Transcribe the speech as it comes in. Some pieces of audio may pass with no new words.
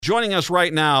Joining us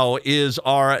right now is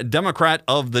our Democrat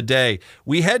of the day.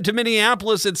 We head to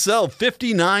Minneapolis itself,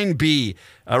 59B.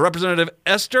 Representative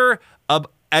Esther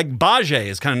Agbaje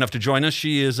is kind enough to join us.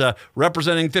 She is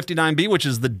representing 59B, which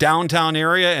is the downtown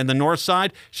area and the north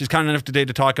side. She's kind enough today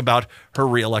to talk about her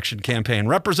reelection campaign.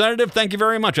 Representative, thank you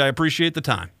very much. I appreciate the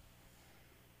time.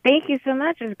 Thank you so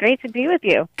much. It's great to be with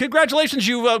you. Congratulations.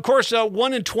 You, of course,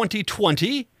 won in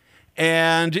 2020.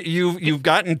 And you've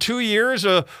gotten 2 years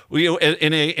in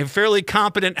a fairly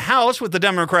competent House with the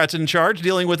Democrats in charge,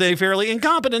 dealing with a fairly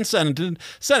incompetent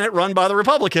Senate run by the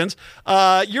Republicans.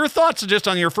 Your thoughts just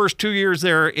on your first 2 years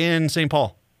there in St.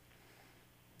 Paul?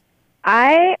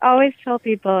 I always tell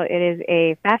people it is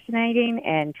a fascinating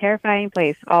and terrifying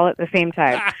place all at the same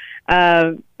time.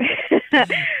 But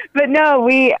no,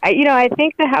 I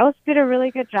think the House did a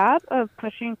really good job of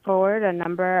pushing forward a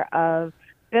number of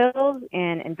bills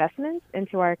and investments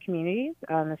into our communities,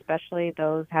 especially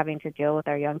those having to deal with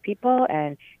our young people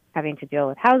and having to deal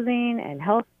with housing and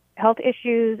health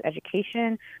issues,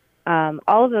 education.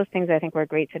 All of those things I think were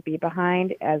great to be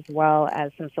behind, as well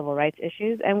as some civil rights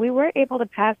issues. And we were able to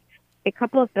pass a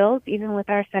couple of bills, even with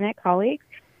our Senate colleagues.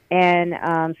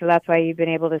 And so that's why you've been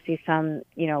able to see some,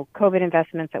 COVID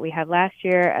investments that we had last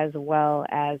year, as well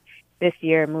as this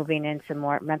year moving into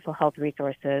more mental health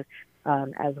resources,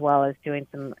 as well as doing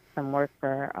some work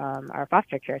for our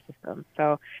foster care system.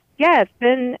 So, yeah,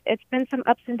 it's been some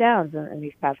ups and downs in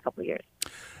these past couple of years.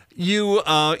 You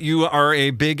are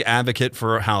a big advocate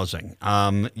for housing.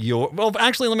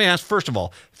 Actually, let me ask first of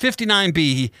all,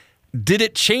 59B, did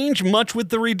it change much with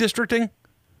the redistricting?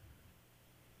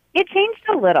 It changed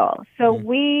a little. So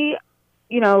we,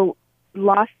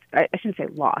 lost, I shouldn't say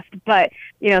lost, but,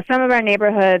 some of our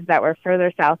neighborhoods that were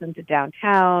further south into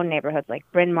downtown, neighborhoods like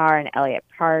Bryn Mawr and Elliott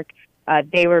Park,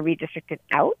 they were redistricted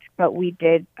out, but we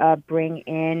did bring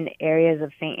in areas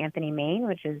of St. Anthony, Maine,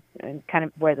 which is kind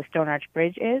of where the Stone Arch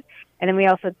Bridge is. And then we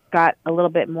also got a little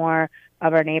bit more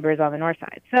of our neighbors on the north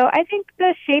side. So I think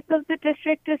the shape of the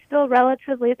district is still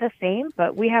relatively the same,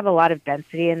 but we have a lot of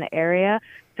density in the area.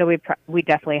 So we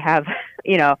definitely have,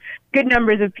 good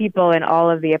numbers of people in all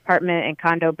of the apartment and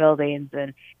condo buildings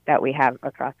and that we have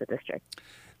across the district.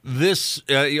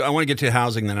 I want to get to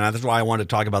housing then, and that's why I want to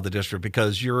talk about the district,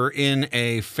 because you're in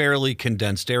a fairly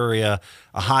condensed area,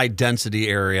 a high density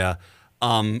area.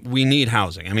 We need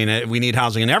housing. I mean, we need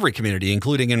housing in every community,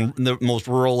 including in the most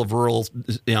rural of rural,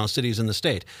 cities in the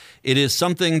state. It is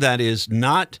something that is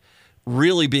not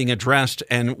really being addressed,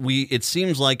 and it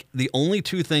seems like the only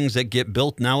two things that get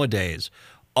built nowadays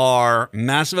are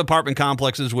massive apartment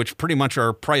complexes, which pretty much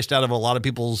are priced out of a lot of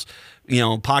people's,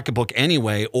 pocketbook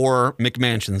anyway, or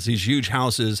McMansions, these huge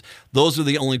houses. Those are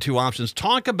the only two options.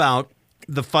 Talk about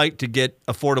the fight to get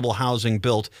affordable housing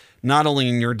built, not only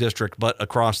in your district, but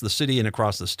across the city and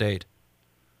across the state.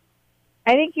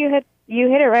 I think you hit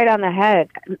it right on the head.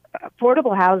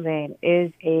 Affordable housing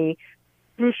is a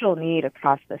crucial need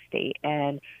across the state.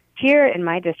 And here in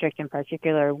my district in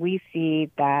particular, we see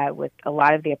that with a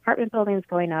lot of the apartment buildings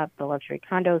going up, the luxury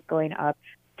condos going up,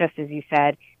 just as you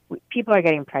said, people are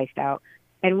getting priced out.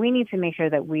 And we need to make sure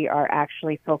that we are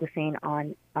actually focusing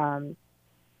on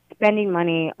spending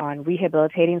money on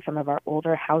rehabilitating some of our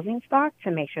older housing stock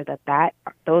to make sure that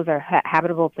those are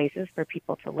habitable places for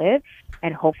people to live,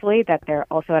 and hopefully that they're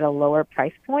also at a lower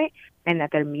price point and that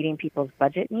they're meeting people's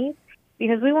budget needs.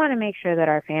 Because we want to make sure that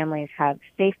our families have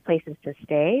safe places to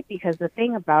stay, because the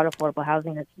thing about affordable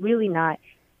housing is really not,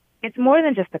 it's more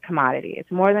than just a commodity. It's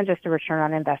more than just a return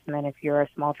on investment if you're a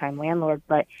small-time landlord,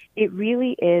 but it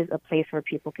really is a place where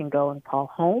people can go and call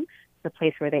home. It's a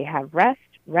place where they have rest,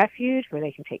 refuge, where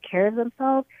they can take care of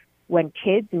themselves. When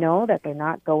kids know that they're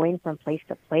not going from place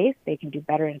to place, they can do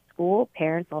better in school.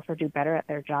 Parents also do better at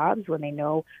their jobs when they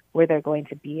know where they're going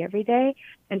to be every day.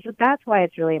 And so that's why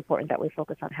it's really important that we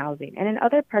focus on housing. And in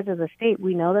other parts of the state,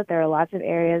 we know that there are lots of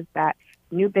areas that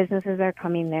new businesses are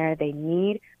coming there. They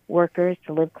need workers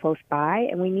to live close by,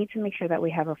 and we need to make sure that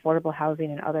we have affordable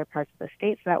housing in other parts of the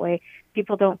state, so that way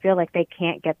people don't feel like they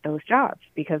can't get those jobs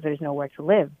because there's nowhere to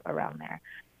live around there.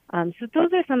 So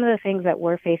those are some of the things that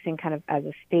we're facing kind of as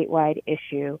a statewide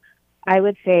issue. I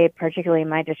would say, particularly in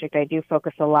my district, I do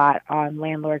focus a lot on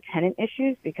landlord-tenant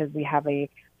issues because we have a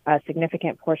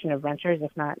significant portion of renters,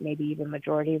 if not maybe even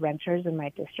majority renters in my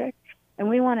district. And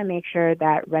we want to make sure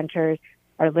that renters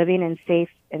are living in safe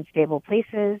and stable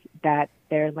places, that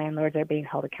their landlords are being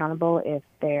held accountable if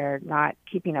they're not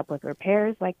keeping up with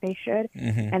repairs like they should,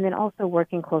 and then also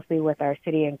working closely with our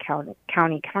city and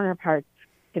county counterparts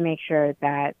to make sure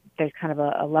that there's kind of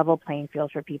a level playing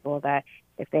field for people, that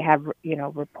if they have,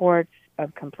 reports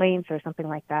of complaints or something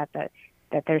like that, that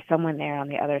there's someone there on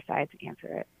the other side to answer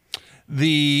it.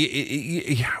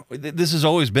 This has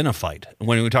always been a fight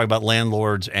when we talk about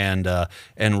landlords and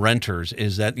renters.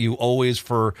 Is that you always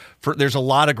for there's a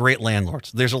lot of great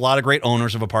landlords. There's a lot of great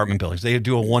owners of apartment buildings. They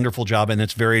do a wonderful job, and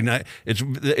it's very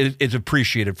it's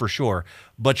appreciated for sure.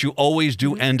 But you always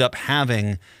do end up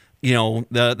having some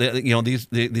of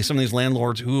these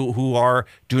landlords who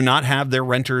do not have their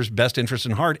renters' best interest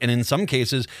in heart, and in some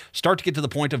cases start to get to the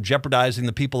point of jeopardizing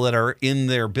the people that are in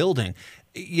their building.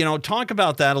 Talk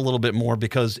about that a little bit more,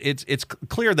 because it's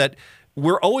clear that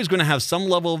we're always going to have some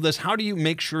level of this. How do you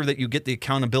make sure that you get the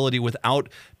accountability without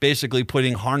basically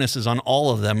putting harnesses on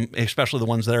all of them, especially the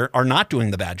ones that are not doing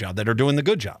the bad job, that are doing the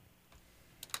good job?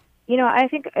 I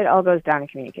think it all goes down to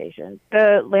communication.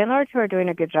 The landlords who are doing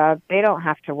a good job, they don't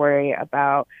have to worry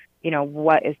about,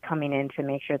 what is coming in to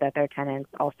make sure that their tenants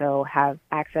also have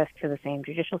access to the same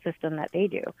judicial system that they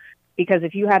do. Because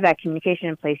if you have that communication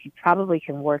in place, you probably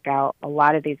can work out a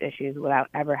lot of these issues without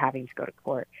ever having to go to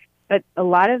court. But a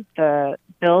lot of the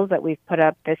bills that we've put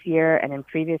up this year and in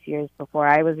previous years before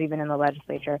I was even in the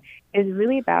legislature is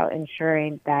really about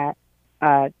ensuring that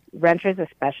renters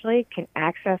especially can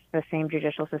access the same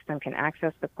judicial system, can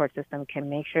access the court system, can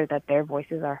make sure that their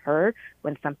voices are heard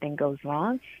when something goes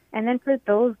wrong. And then for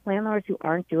those landlords who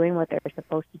aren't doing what they're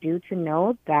supposed to do, to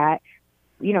know that,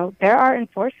 there are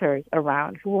enforcers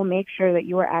around who will make sure that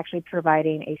you are actually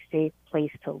providing a safe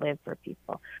place to live for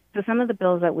people. So some of the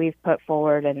bills that we've put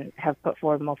forward and have put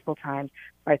forward multiple times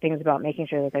are things about making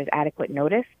sure that there's adequate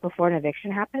notice before an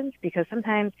eviction happens, because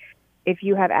sometimes if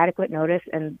you have adequate notice,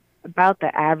 and about the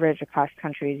average across the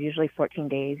country is usually 14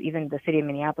 days. Even the city of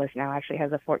Minneapolis now actually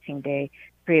has a 14-day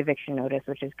pre-eviction notice,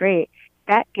 which is great.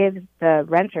 That gives the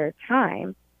renter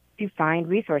time to find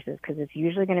resources, because it's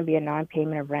usually going to be a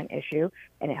non-payment of rent issue,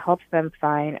 and it helps them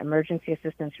find emergency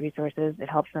assistance resources. It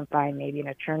helps them find maybe an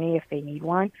attorney if they need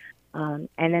one. And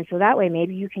then so that way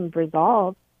maybe you can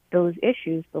resolve those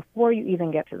issues before you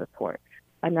even get to the court.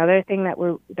 Another thing that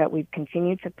we've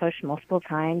continued to push multiple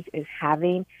times is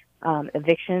having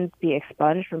evictions be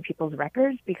expunged from people's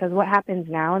records, because what happens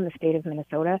now in the state of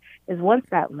Minnesota is once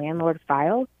that landlord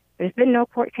files, there's been no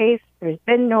court case, there's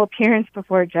been no appearance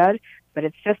before a judge, but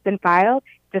it's just been filed,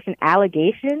 just an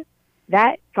allegation,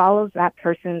 that follows that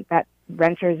person, that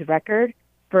renter's record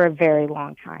for a very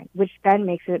long time, which then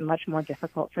makes it much more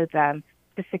difficult for them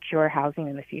to secure housing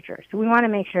in the future. So we want to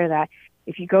make sure that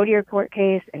if you go to your court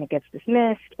case and it gets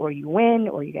dismissed, or you win,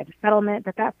 or you get a settlement,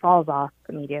 that falls off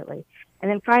immediately. And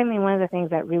then finally, one of the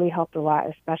things that really helped a lot,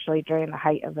 especially during the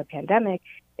height of the pandemic,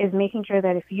 is making sure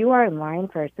that if you are in line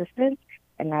for assistance,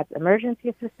 and that's emergency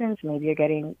assistance, maybe you're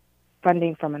getting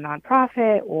funding from a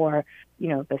nonprofit, or,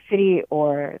 the city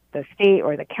or the state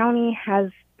or the county has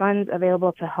funds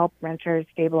available to help renters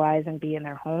stabilize and be in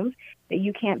their homes, that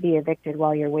you can't be evicted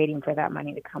while you're waiting for that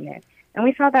money to come in. And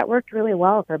we saw that worked really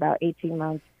well for about 18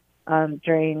 months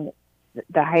during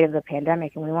the height of the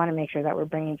pandemic, and we want to make sure that we're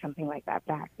bringing something like that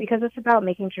back, because it's about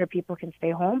making sure people can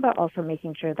stay home, but also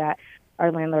making sure that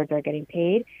our landlords are getting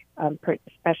paid,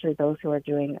 especially those who are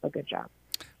doing a good job.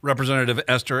 Representative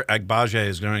Esther Agbaje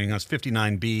is joining us.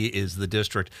 59B is the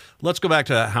district. Let's go back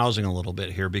to housing a little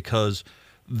bit here, because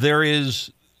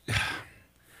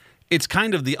it's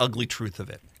kind of the ugly truth of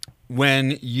it.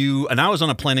 When I was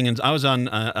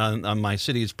on my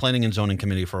city's planning and zoning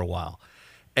committee for a while.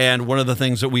 And one of the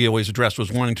things that we always addressed was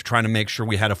wanting to try to make sure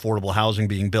we had affordable housing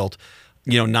being built,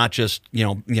 not just,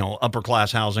 upper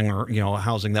class housing, or,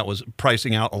 housing that was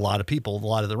pricing out a lot of people, a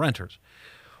lot of the renters.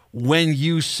 When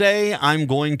you say I'm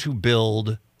going to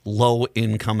build low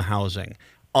income housing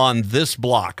on this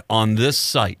block, on this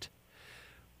site,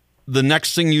 the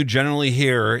next thing you generally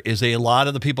hear is a lot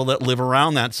of the people that live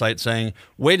around that site saying,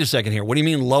 wait a second here, what do you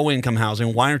mean low income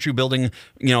housing? Why aren't you building,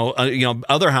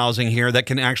 other housing here that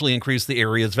can actually increase the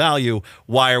area's value?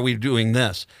 Why are we doing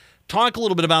this? Talk a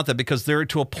little bit about that, because they're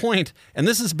to a point, and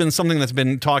this has been something that's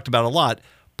been talked about a lot.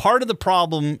 Part of the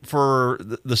problem for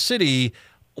the city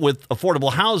with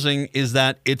affordable housing is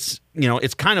that it's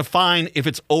kind of fine if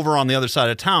it's over on the other side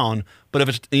of town, but if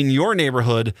it's in your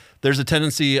neighborhood, there's a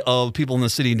tendency of people in the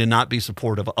city to not be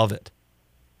supportive of it.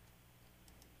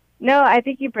 No, I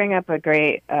think you bring up a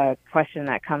great question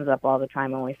that comes up all the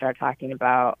time when we start talking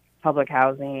about public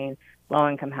housing,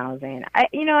 low-income housing.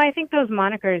 I think those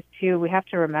monikers, too, we have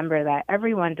to remember that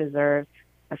everyone deserves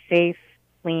a safe,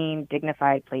 clean,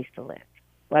 dignified place to live,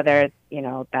 whether,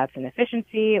 that's an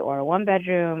efficiency or a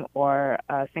one-bedroom or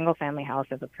a single-family house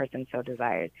if a person so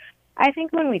desires. I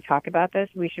think when we talk about this,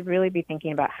 we should really be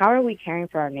thinking about how are we caring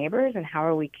for our neighbors, and how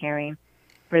are we caring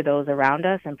for those around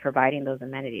us and providing those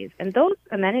amenities. And those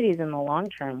amenities in the long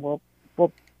term will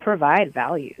provide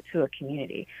value to a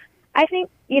community. I think,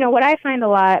 what I find a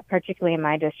lot, particularly in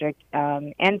my district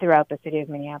and throughout the city of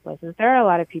Minneapolis, is there are a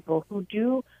lot of people who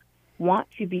do want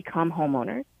to become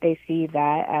homeowners. They see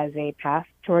that as a path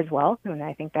towards wealth, and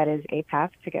I think that is a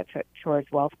path to get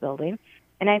towards wealth building.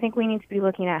 And I think we need to be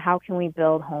looking at how can we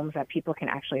build homes that people can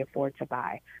actually afford to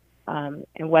buy. And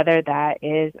whether that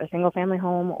is a single-family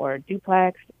home or a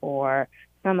duplex or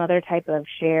some other type of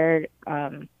shared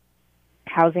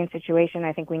housing situation,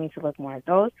 I think we need to look more at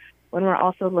those. When we're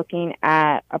also looking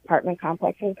at apartment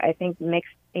complexes, I think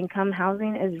mixed income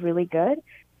housing is really good,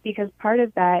 because part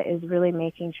of that is really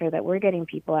making sure that we're getting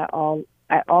people at all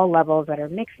levels that are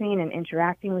mixing and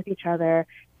interacting with each other,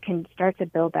 can start to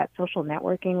build that social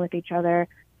networking with each other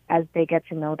as they get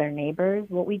to know their neighbors.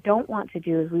 What we don't want to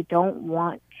do is we don't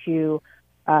want to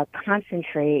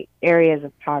concentrate areas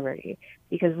of poverty,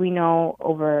 because we know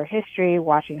over history,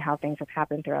 watching how things have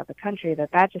happened throughout the country,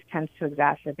 that just tends to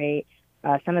exacerbate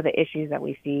some of the issues that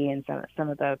we see and some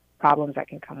of the problems that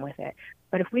can come with it.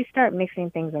 But if we start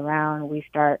mixing things around, we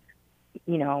start,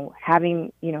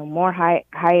 having, more high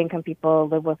income people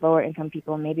live with lower income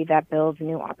people, maybe that builds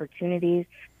new opportunities.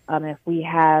 If we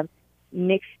have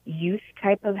mixed use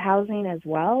type of housing as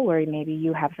well, where maybe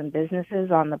you have some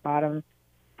businesses on the bottom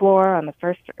floor, on the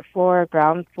first floor,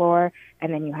 ground floor,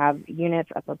 and then you have units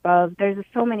up above. There's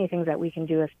so many things that we can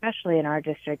do, especially in our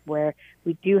district where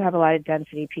we do have a lot of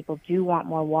density. People do want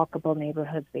more walkable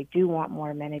neighborhoods. They do want more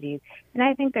amenities. And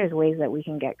I think there's ways that we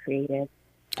can get creative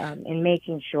in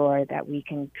making sure that we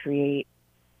can create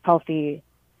healthy,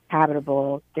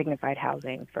 habitable, dignified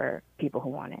housing for people who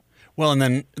want it. Well, and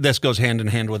then this goes hand in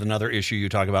hand with another issue you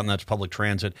talk about, and that's public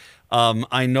transit.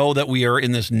 I know that we are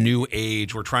in this new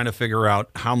age. We're trying to figure out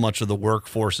how much of the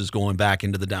workforce is going back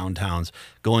into the downtowns,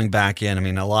 going back in. I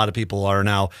mean, a lot of people are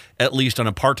now, at least on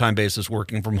a part-time basis,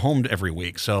 working from home every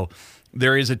week. So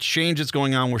there is a change that's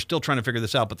going on. We're still trying to figure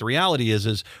this out. But the reality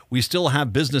is we still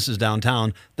have businesses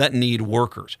downtown that need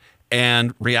workers.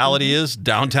 And reality is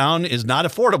downtown is not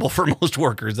affordable for most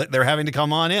workers. They're having to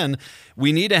come on in.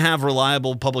 We need to have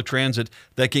reliable public transit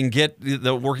that can get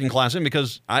the working class in,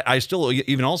 because I still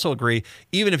even also agree,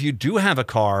 even if you do have a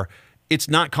car, it's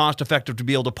not cost effective to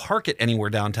be able to park it anywhere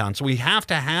downtown. So we have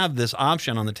to have this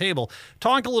option on the table.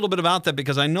 Talk a little bit about that,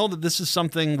 because I know that this is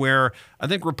something where I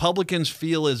think Republicans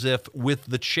feel as if with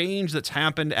the change that's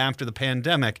happened after the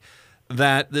pandemic,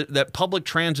 that public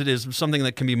transit is something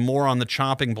that can be more on the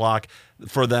chopping block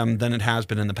for them than it has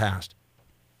been in the past.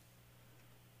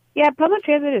 Yeah, public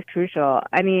transit is crucial.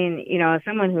 I mean, as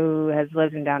someone who has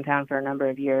lived in downtown for a number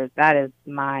of years, that is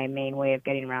my main way of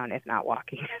getting around, if not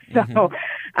walking. So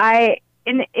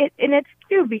it's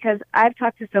true, because I've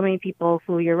talked to so many people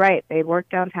who, you're right, they work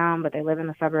downtown, but they live in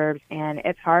the suburbs, and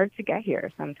it's hard to get here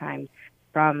sometimes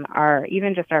from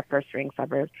even just our first ring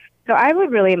suburbs. So I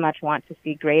would really much want to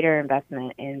see greater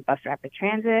investment in bus rapid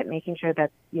transit, making sure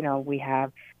that, we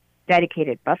have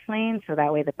dedicated bus lanes, so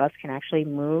that way the bus can actually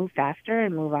move faster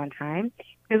and move on time.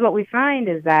 Because what we find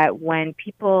is that when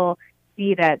people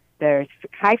see that there's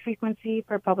high frequency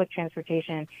for public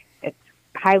transportation, it's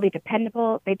highly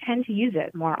dependable, they tend to use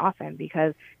it more often,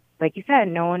 because, like you said,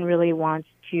 no one really wants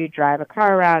to drive a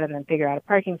car around and then figure out a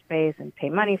parking space and pay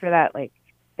money for that. Like,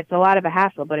 it's a lot of a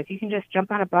hassle. But if you can just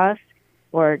jump on a bus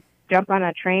or jump on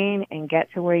a train and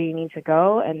get to where you need to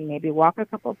go and maybe walk a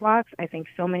couple blocks, I think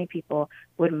so many people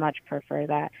would much prefer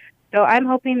that. So I'm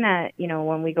hoping that,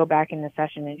 when we go back in the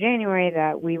session in January,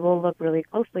 that we will look really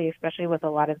closely, especially with a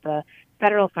lot of the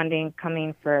federal funding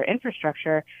coming for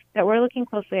infrastructure, that we're looking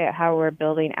closely at how we're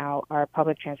building out our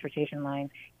public transportation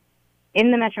lines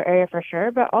in the metro area for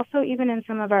sure, but also even in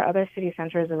some of our other city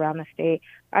centers around the state.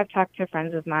 I've talked to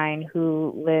friends of mine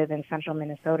who live in central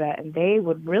Minnesota, and they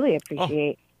would really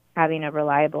appreciate having a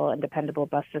reliable and dependable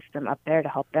bus system up there to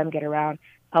help them get around,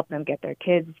 help them get their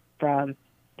kids from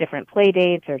different play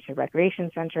dates or to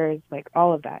recreation centers, like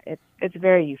all of that. It's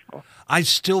very useful. I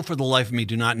still, for the life of me,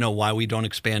 do not know why we don't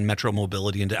expand metro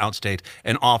mobility into outstate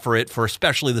and offer it for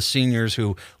especially the seniors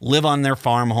who live on their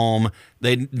farm home.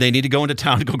 They need to go into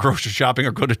town to go grocery shopping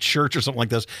or go to church or something like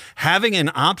this. Having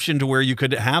an option to where you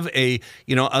could have a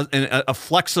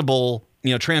flexible,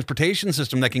 transportation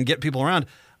system that can get people around.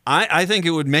 I think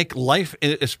it would make life,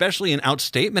 especially in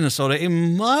outstate Minnesota, a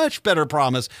much better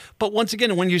promise. But once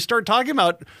again, when you start talking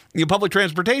about public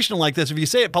transportation like this, if you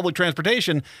say it, public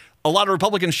transportation, a lot of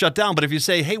Republicans shut down. But if you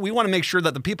say, hey, we want to make sure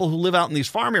that the people who live out in these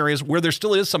farm areas where there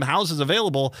still is some houses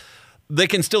available, they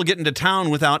can still get into town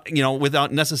without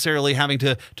necessarily having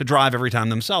to drive every time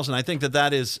themselves. And I think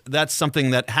that's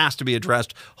something that has to be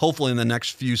addressed, hopefully in the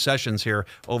next few sessions here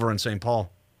over in St.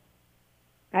 Paul.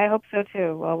 I hope so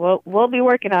too. Well, we'll be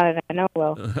working on it. I know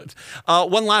we'll.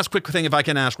 One last quick thing, if I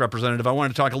can ask, Representative, I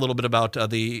want to talk a little bit about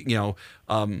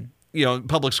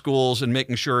public schools and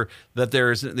making sure that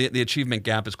there's the achievement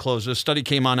gap is closed. A study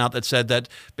came out that said that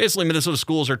basically Minnesota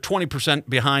schools are 20%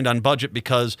 behind on budget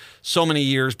because so many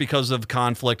years, because of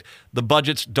conflict, the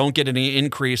budgets don't get any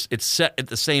increase. It's set at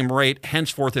the same rate.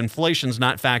 Henceforth, inflation's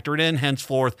not factored in.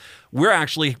 Henceforth, we're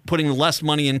actually putting less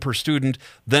money in per student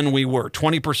than we were,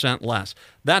 20% less.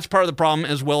 That's part of the problem,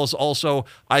 as well as also,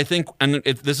 I think, and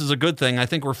this is a good thing, I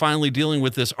think we're finally dealing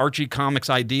with this Archie Comics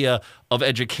idea of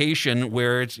education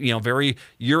where it's, very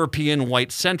European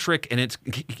white-centric, and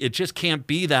it just can't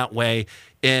be that way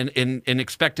and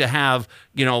expect to have,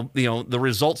 the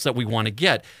results that we want to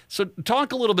get. So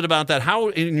talk a little bit about that. How,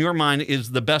 in your mind,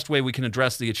 is the best way we can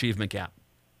address the achievement gap?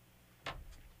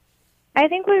 I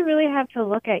think we really have to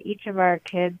look at each of our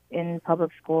kids in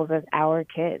public schools as our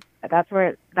kids. That's where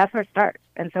it starts.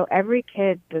 And so every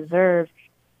kid deserves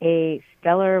a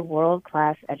stellar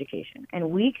world-class education.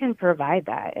 And we can provide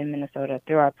that in Minnesota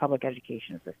through our public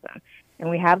education system. And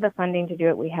we have the funding to do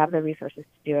it. We have the resources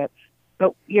to do it.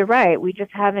 But you're right. We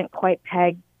just haven't quite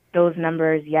pegged those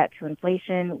numbers yet to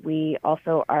inflation. We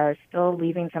also are still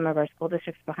leaving some of our school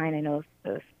districts behind. I know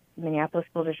the Minneapolis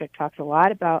School District talks a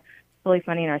lot about fully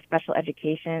funding our special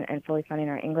education and fully funding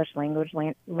our English language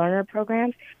learner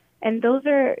programs. And those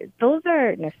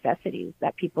are necessities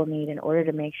that people need in order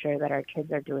to make sure that our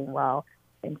kids are doing well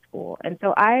in school. And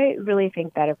so I really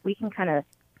think that if we can kind of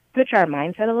switch our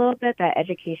mindset a little bit, that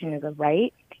education is a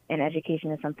right and education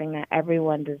is something that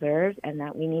everyone deserves, and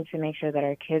that we need to make sure that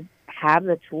our kids have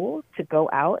the tools to go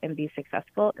out and be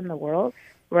successful in the world,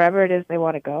 wherever it is they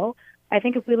want to go. I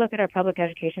think if we look at our public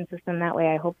education system that way,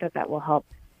 I hope that will help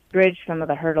bridge some of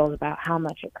the hurdles about how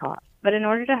much it costs. But in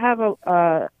order to have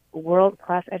a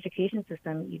world-class education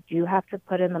system, you do have to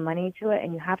put in the money to it,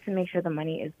 and you have to make sure the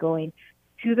money is going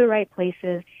to the right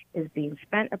places, is being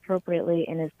spent appropriately,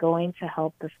 and is going to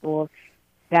help the schools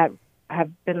that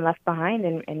have been left behind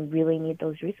and really need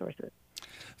those resources.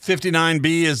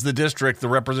 59B is the district. The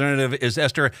representative is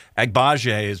Esther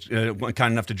Agbaje, is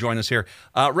kind enough to join us here.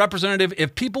 Representative,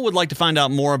 if people would like to find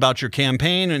out more about your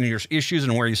campaign and your issues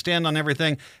and where you stand on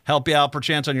everything, help you out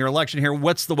perchance on your election here,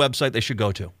 what's the website they should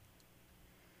go to?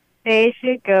 They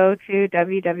should go to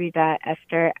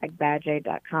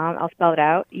www.estheragbaje.com. I'll spell it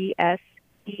out,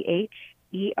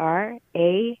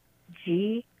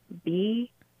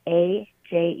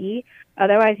 ESTHERAGBAJE.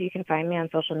 Otherwise, you can find me on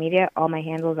social media. All my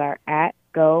handles are at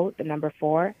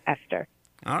 @go4Esther.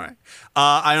 All right.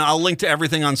 I'll link to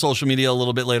everything on social media a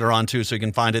little bit later on, too, so you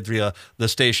can find it via the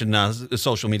station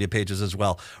social media pages as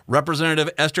well. Representative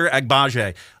Esther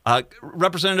Agbaje.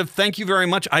 Representative, thank you very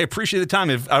much. I appreciate the time.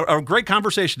 A great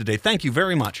conversation today. Thank you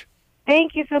very much.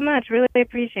 Thank you so much. Really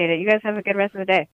appreciate it. You guys have a good rest of the day.